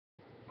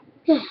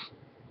Greetings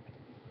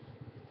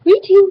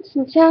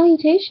and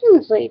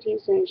salutations,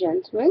 ladies and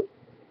gentlemen.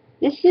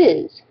 This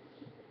is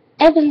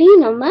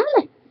Evelyn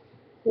O'Malley,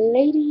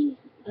 Lady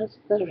of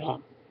the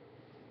Realm.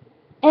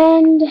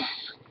 And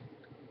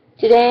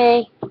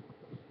today,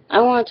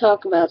 I want to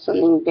talk about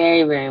something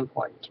very, very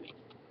important to me.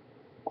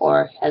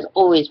 Or has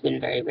always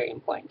been very, very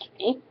important to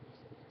me.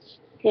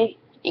 Okay?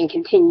 And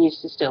continues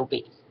to still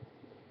be.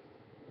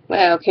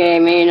 Well, okay,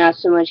 maybe not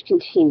so much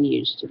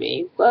continues to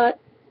be, but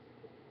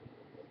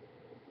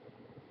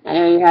I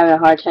know you're having a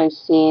hard time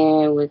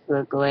seeing it with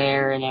the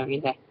glare and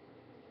everything.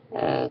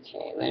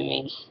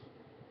 Okay,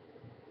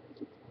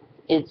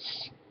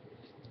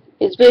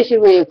 It's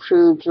basically a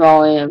crude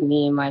drawing of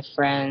me and my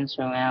friends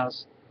from when I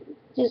was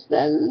just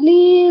a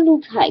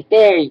little tyke.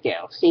 There you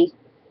go. See?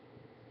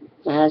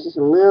 That's just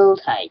a little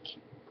tyke.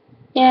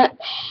 Yeah.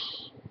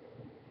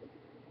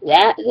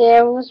 That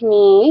there was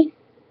me.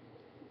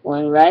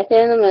 One right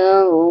there in the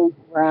middle, little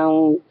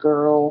brown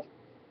girl.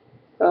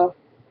 Oh,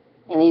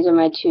 and these are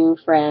my two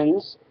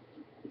friends.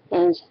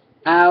 And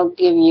I'll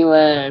give you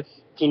a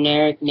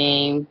generic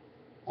name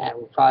that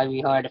would probably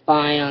be hard to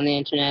find on the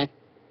internet.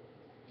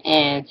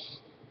 And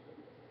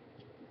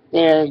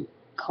they were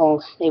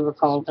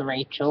called the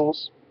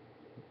Rachels.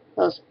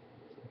 Those,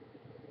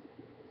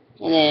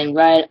 and then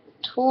right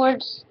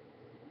towards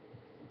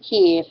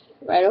here,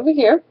 right over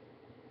here,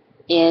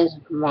 is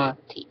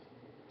Monty.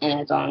 And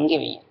that's all I'm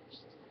giving you.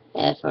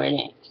 That's for a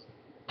name.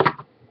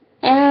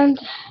 And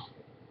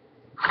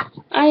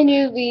I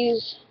knew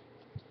these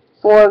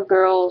four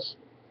girls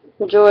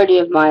majority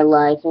of my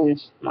life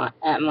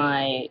at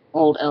my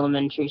old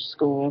elementary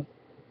school.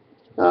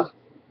 Well,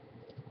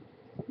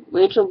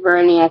 Rachel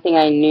Burney, I think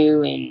I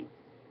knew in...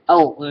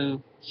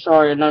 Oh,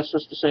 sorry, I'm not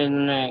supposed to say the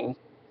name.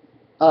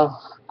 Oh,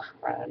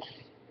 crap.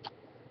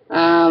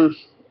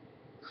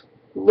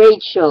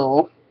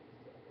 Rachel,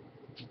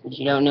 but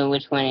you don't know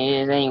which one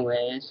it is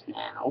anyways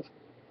now.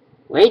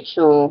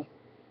 Rachel,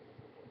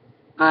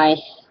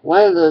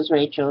 one of those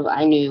Rachels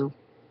I knew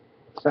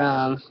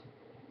from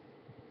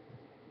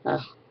uh,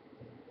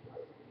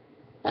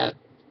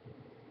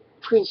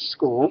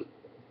 preschool.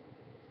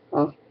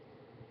 Well,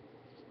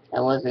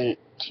 that wasn't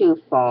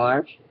too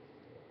far.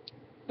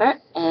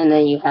 And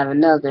then you have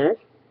another,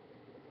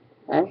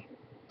 I'm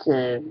not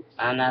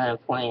going to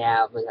point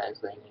out because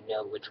then you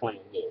know which one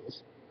it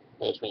is,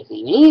 which makes it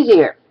even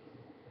easier.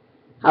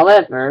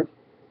 However,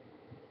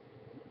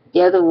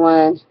 the other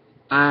one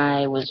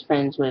I was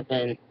friends with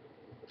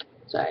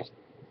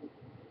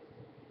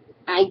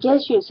I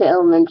guess you'd say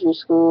elementary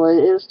school.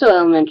 It was still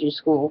elementary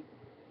school.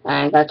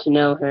 I got to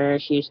know her.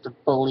 She used to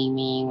bully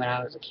me when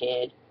I was a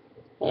kid.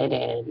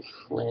 And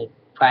would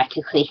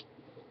practically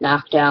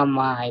knock down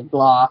my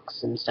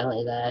blocks and stuff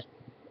like that.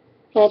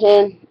 And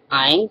then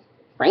I,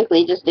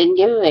 frankly, just didn't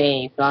give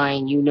a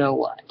flying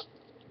you-know-what.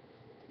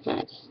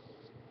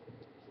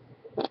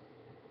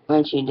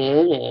 When she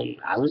did, and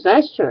I was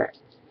nice to her.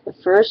 The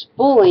first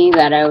bully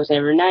that I was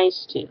ever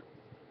nice to.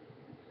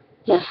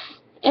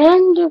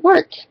 And it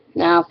worked.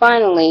 Now,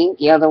 finally,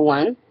 the other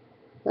one,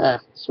 the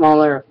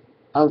smaller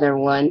other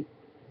one,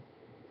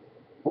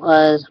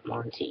 was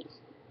Monty.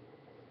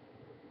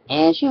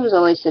 And she was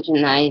always such a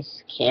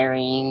nice,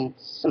 caring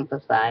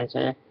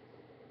sympathizer.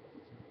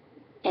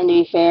 And to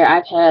be fair,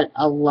 I've had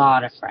a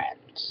lot of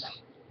friends.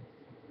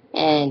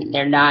 And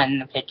they're not in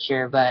the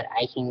picture, but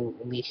I can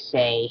at least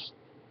say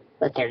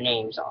what their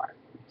names are.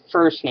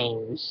 First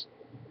names.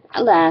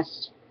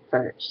 Last,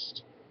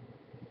 first.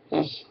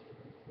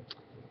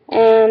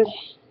 And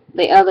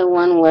the other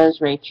one was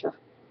Rachel.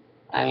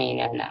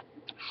 No.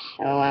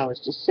 The other one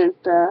was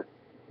Jacinta.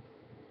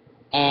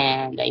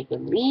 And I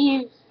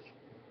believe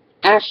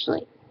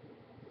Ashley.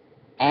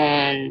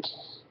 And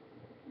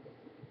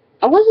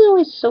I wasn't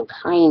always so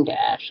kind to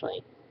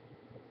Ashley.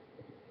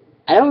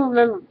 I don't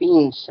remember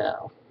being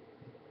so.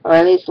 Or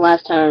at least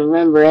last time I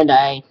remember it,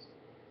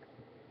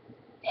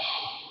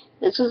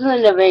 this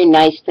wasn't a very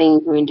nice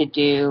thing for me to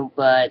do,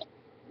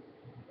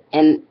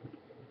 and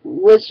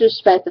with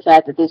respect to the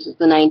fact that this is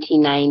the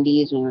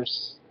 1990s,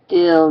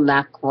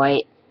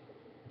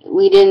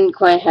 we didn't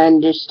quite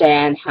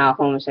understand how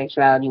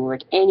homosexuality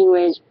worked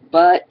anyways,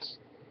 but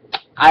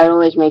I would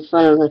always make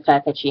fun of the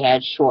fact that she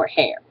had short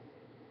hair.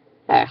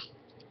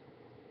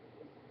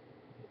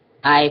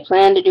 I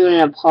plan to do an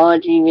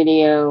apology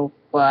video,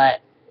 but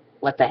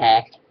what the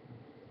heck.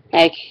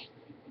 Heck,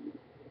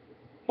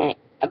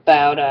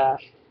 about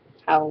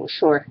how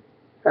short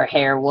her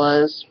hair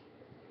was.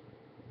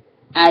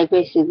 I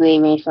basically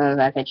made fun of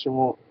the fact that she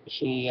looked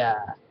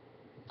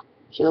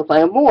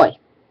like a boy.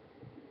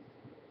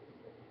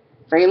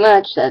 Pretty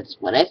much, that's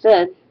what I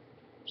said.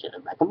 She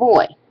looked like a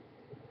boy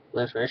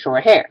with her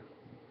short hair.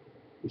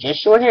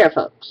 Just short hair,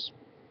 folks.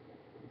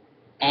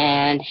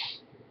 And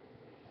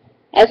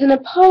as an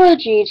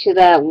apology to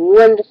that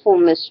wonderful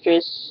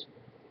mistress,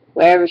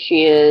 wherever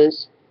she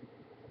is,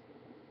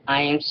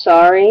 I am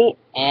sorry,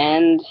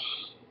 and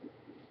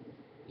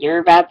you're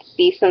about to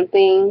see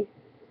something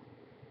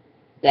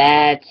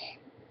that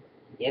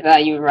you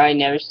thought you would probably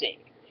never see.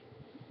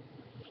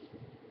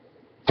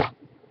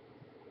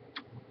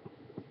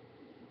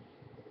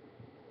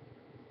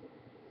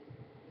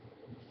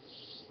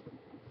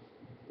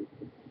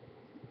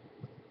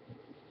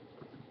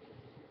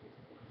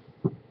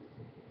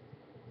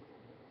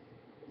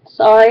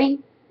 Sorry.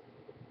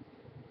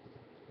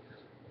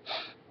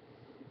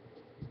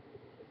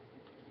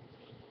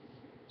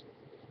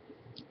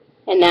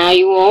 And now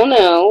you all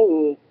know,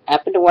 who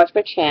happen to watch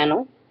my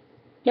channel,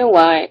 know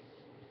why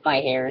my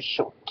hair is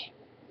short.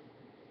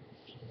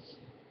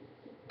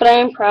 But I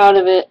am proud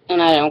of it,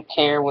 and I don't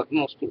care what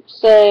most people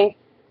say.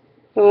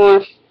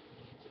 Or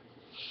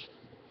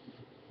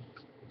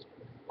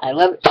I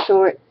love it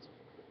short.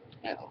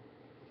 No.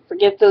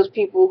 Forget those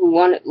people who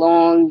want it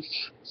long.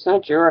 It's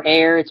not your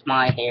hair, it's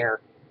my hair.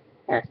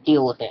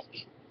 Deal with it.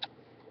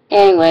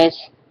 Anyways,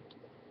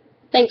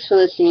 thanks for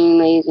listening,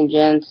 ladies and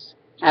gents.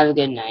 Have a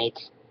good night.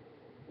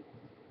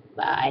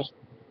 Bye.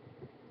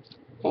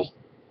 Hey.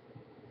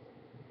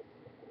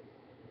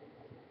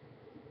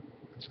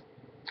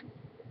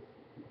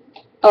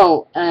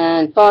 Oh,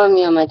 and follow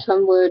me on my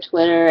Tumblr,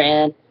 Twitter,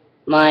 and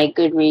my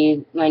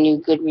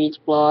new Goodreads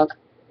blog,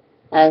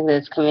 as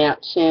it's coming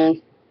out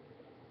soon.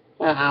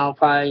 I'll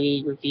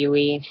probably be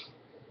reviewing.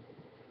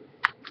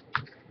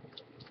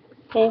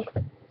 Okay.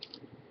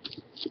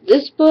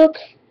 This book,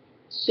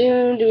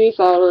 soon to be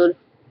followed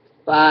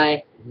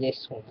by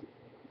this one.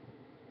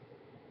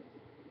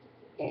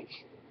 Okay.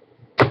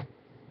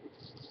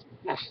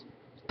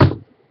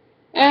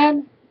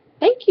 And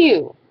thank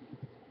you,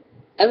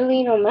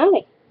 Evelyn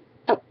O'Malley.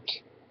 Out.